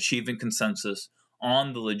 and achieving consensus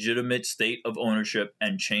on the legitimate state of ownership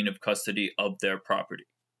and chain of custody of their property.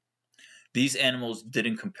 These animals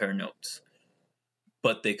didn't compare notes,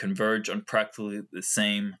 but they converge on practically the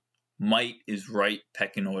same might is right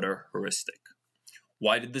pecking order heuristic.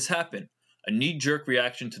 Why did this happen? A knee-jerk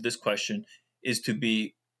reaction to this question is to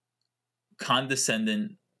be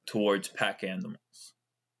condescending towards pack animals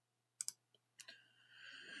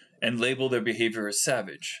and label their behavior as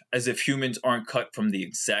savage, as if humans aren't cut from the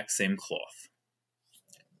exact same cloth.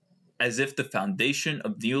 As if the foundation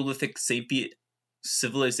of Neolithic sapient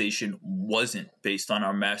civilization wasn't based on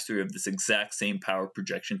our mastery of this exact same power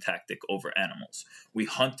projection tactic over animals. We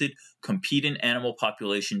hunted competing animal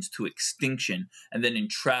populations to extinction and then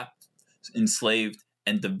entrapped, enslaved,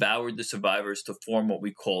 and devoured the survivors to form what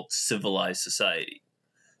we called civilized society.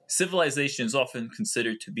 Civilization is often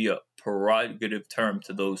considered to be a prerogative term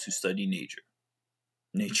to those who study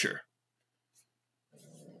nature.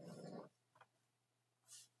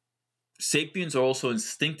 Sapiens are also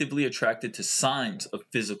instinctively attracted to signs of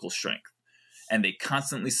physical strength, and they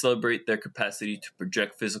constantly celebrate their capacity to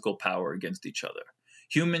project physical power against each other.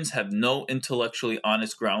 Humans have no intellectually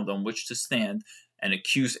honest ground on which to stand and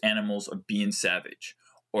accuse animals of being savage,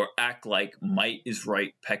 or act like might is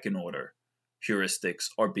right pecking order heuristics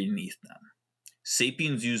are beneath them.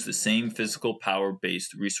 Sapiens use the same physical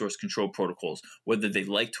power-based resource control protocols, whether they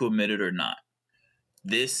like to admit it or not.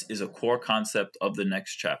 This is a core concept of the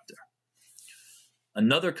next chapter.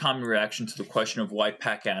 Another common reaction to the question of why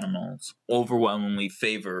pack animals overwhelmingly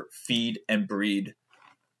favor feed and breed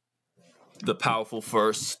the powerful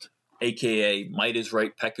first, aka might is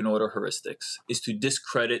right pecking order heuristics, is to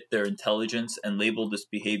discredit their intelligence and label this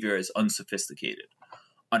behavior as unsophisticated.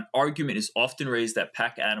 An argument is often raised that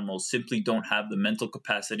pack animals simply don't have the mental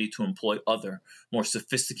capacity to employ other, more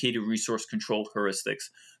sophisticated resource control heuristics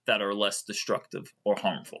that are less destructive or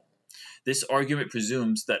harmful. This argument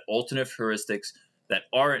presumes that alternative heuristics that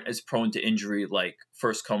aren't as prone to injury, like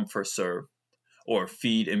first come, first serve, or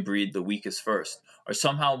feed and breed the weakest first, are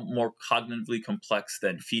somehow more cognitively complex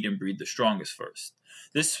than feed and breed the strongest first.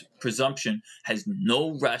 This presumption has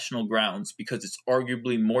no rational grounds because it's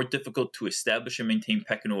arguably more difficult to establish and maintain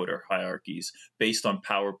pecking order hierarchies based on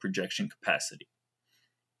power projection capacity.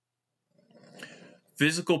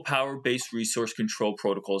 Physical power-based resource control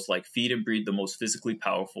protocols like feed and breed the most physically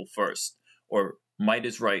powerful first, or might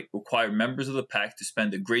is right, require members of the pack to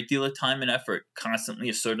spend a great deal of time and effort constantly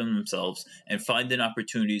asserting themselves and finding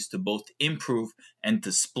opportunities to both improve and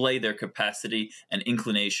display their capacity and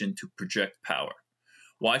inclination to project power.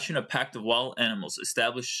 Watching a pack of wild animals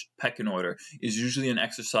establish pecking order is usually an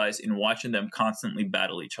exercise in watching them constantly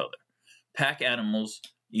battle each other. Pack animals,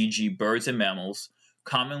 e.g. birds and mammals,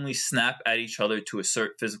 commonly snap at each other to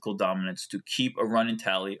assert physical dominance to keep a running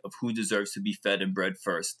tally of who deserves to be fed and bred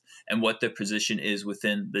first and what their position is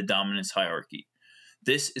within the dominance hierarchy.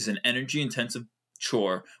 This is an energy-intensive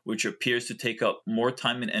chore which appears to take up more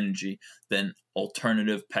time and energy than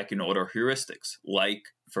alternative pecking order heuristics like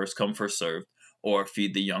first come first served or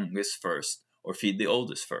feed the youngest first or feed the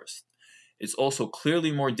oldest first. It's also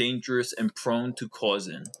clearly more dangerous and prone to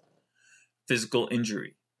causing physical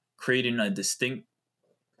injury, creating a disincentive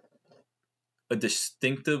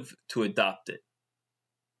to adopt it.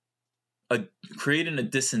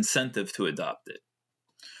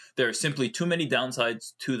 There are simply too many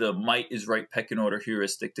downsides to the might is right pecking order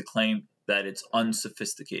heuristic to claim that it's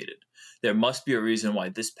unsophisticated. There must be a reason why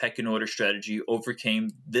this pecking order strategy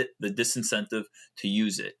overcame the disincentive to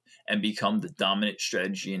use it and become the dominant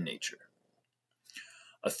strategy in nature.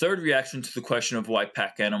 A third reaction to the question of why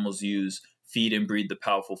pack animals use feed and breed the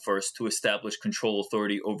powerful first to establish control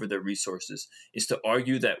authority over their resources is to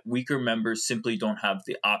argue that weaker members simply don't have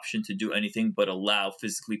the option to do anything but allow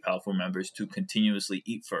physically powerful members to continuously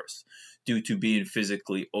eat first due to being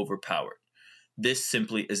physically overpowered. This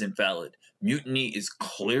simply isn't valid. Mutiny is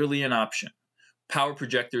clearly an option. Power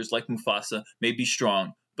projectors like Mufasa may be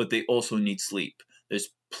strong, but they also need sleep. There's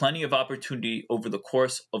plenty of opportunity over the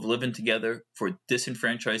course of living together for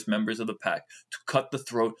disenfranchised members of the pack to cut the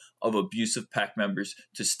throat of abusive pack members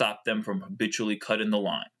to stop them from habitually cutting the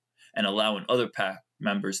line and allowing other pack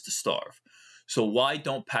members to starve. So why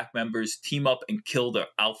don't pack members team up and kill their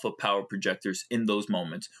alpha power projectors in those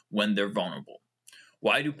moments when they're vulnerable?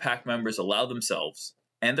 Why do pack members allow themselves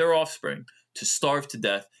and their offspring to starve to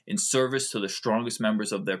death in service to the strongest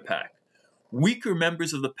members of their pack? Weaker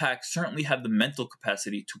members of the pack certainly have the mental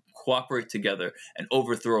capacity to cooperate together and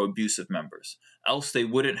overthrow abusive members, else they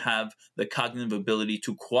wouldn't have the cognitive ability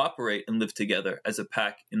to cooperate and live together as a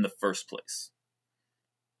pack in the first place.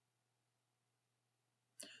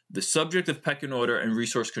 The subject of pecking order and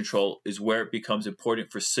resource control is where it becomes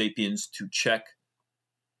important for sapiens to check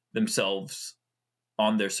themselves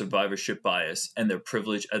on their survivorship bias and their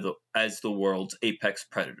privilege as the world's apex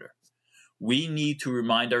predator. We need to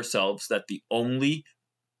remind ourselves that only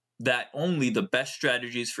the best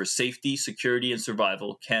strategies for safety, security, and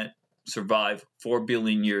survival can survive 4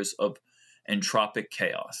 billion years of entropic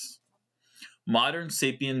chaos. Modern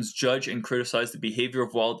sapiens judge and criticize the behavior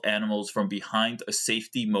of wild animals from behind a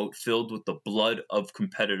safety moat filled with the blood of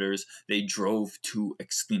competitors they drove to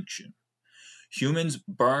extinction. Humans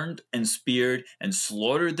burned and speared and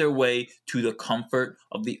slaughtered their way to the comfort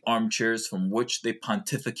of the armchairs from which they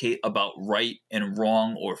pontificate about right and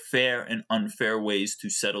wrong or fair and unfair ways to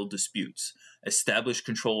settle disputes, establish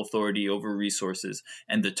control authority over resources,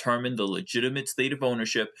 and determine the legitimate state of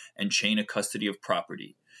ownership and chain of custody of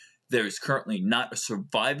property. There is currently not a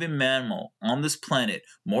surviving mammal on this planet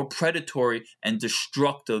more predatory and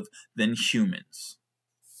destructive than humans.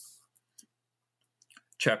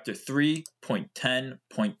 Chapter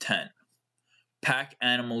 3.10.10 Pack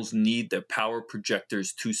animals need their power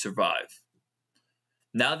projectors to survive.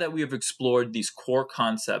 Now that we have explored these core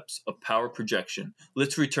concepts of power projection,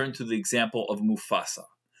 let's return to the example of Mufasa.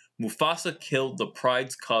 Mufasa killed the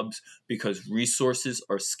pride's cubs because resources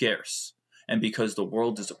are scarce, and because the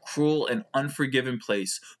world is a cruel and unforgiving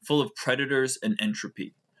place full of predators and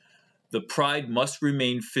entropy. The pride must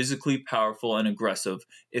remain physically powerful and aggressive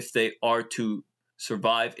if they are to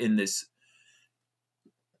survive in this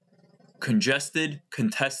congested,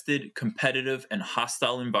 contested, competitive, and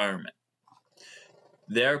hostile environment.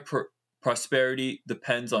 Their prosperity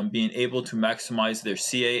depends on being able to maximize their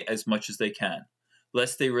CA as much as they can,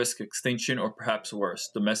 lest they risk extinction or perhaps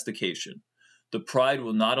worse, domestication. The pride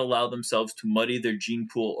will not allow themselves to muddy their gene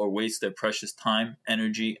pool or waste their precious time,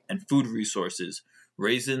 energy, and food resources,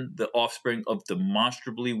 raising the offspring of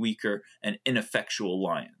demonstrably weaker and ineffectual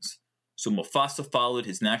lions. So Mufasa followed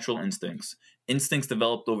his natural instincts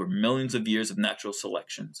developed over millions of years of natural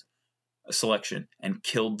selection, and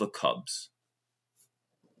killed the cubs.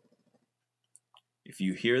 If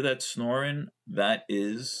you hear that snoring, that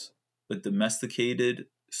is a domesticated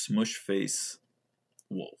smush face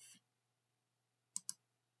wolf.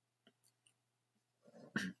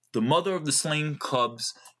 The mother of the slain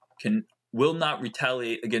cubs will not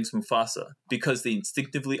retaliate against Mufasa because they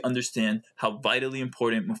instinctively understand how vitally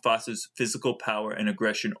important Mufasa's physical power and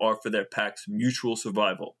aggression are for their pack's mutual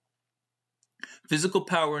survival. Physical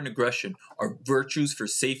power and aggression are virtues for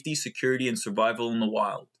safety, security, and survival in the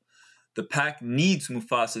wild. The pack needs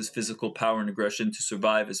Mufasa's physical power and aggression to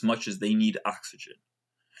survive as much as they need oxygen.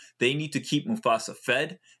 They need to keep Mufasa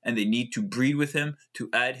fed, and they need to breed with him to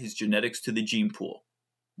add his genetics to the gene pool.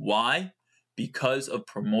 Why? Because of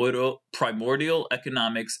primordial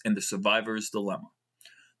economics and the survivor's dilemma.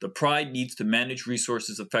 The pride needs to manage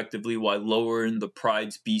resources effectively while lowering the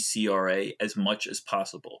pride's BCRA as much as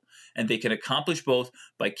possible, and they can accomplish both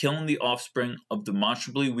by killing the offspring of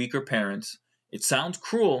demonstrably weaker parents. It sounds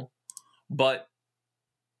cruel, but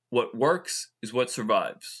what works is what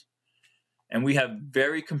survives. And we have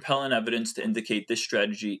very compelling evidence to indicate this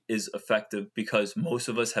strategy is effective because most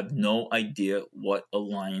of us have no idea what a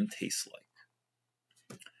lion tastes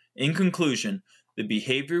like. In conclusion, the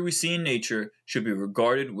behavior we see in nature should be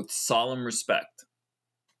regarded with solemn respect,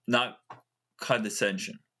 not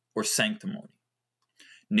condescension or sanctimony.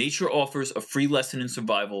 Nature offers a free lesson in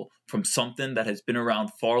survival from something that has been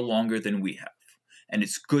around far longer than we have. And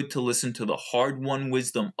it's good to listen to the hard-won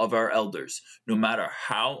wisdom of our elders, no matter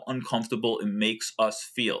how uncomfortable it makes us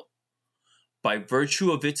feel. By virtue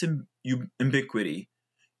of its ubiquity,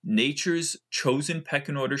 nature's chosen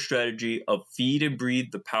pecking order strategy of feed and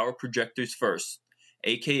breed the power projectors first,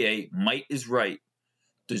 aka might is right,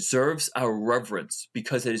 deserves our reverence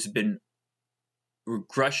because it has been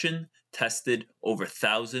regression tested over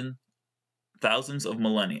thousands of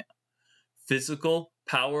millennia. Physical,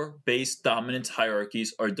 power-based dominance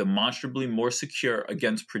hierarchies are demonstrably more secure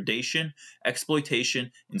against predation,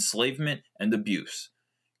 exploitation, enslavement, and abuse,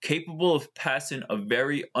 capable of passing a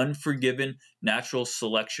very unforgiving natural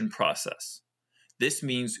selection process. This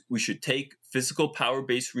means we should take physical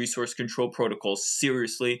power-based resource control protocols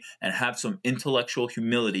seriously and have some intellectual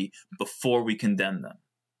humility before we condemn them.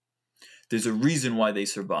 There's a reason why they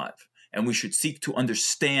survive, and we should seek to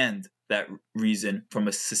understand that reason from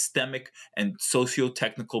a systemic and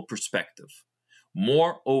sociotechnical perspective.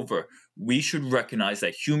 Moreover, we should recognize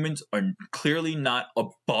that humans are clearly not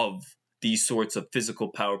above these sorts of physical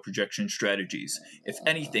power projection strategies. If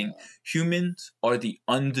anything, humans are the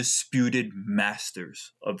undisputed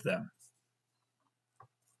masters of them.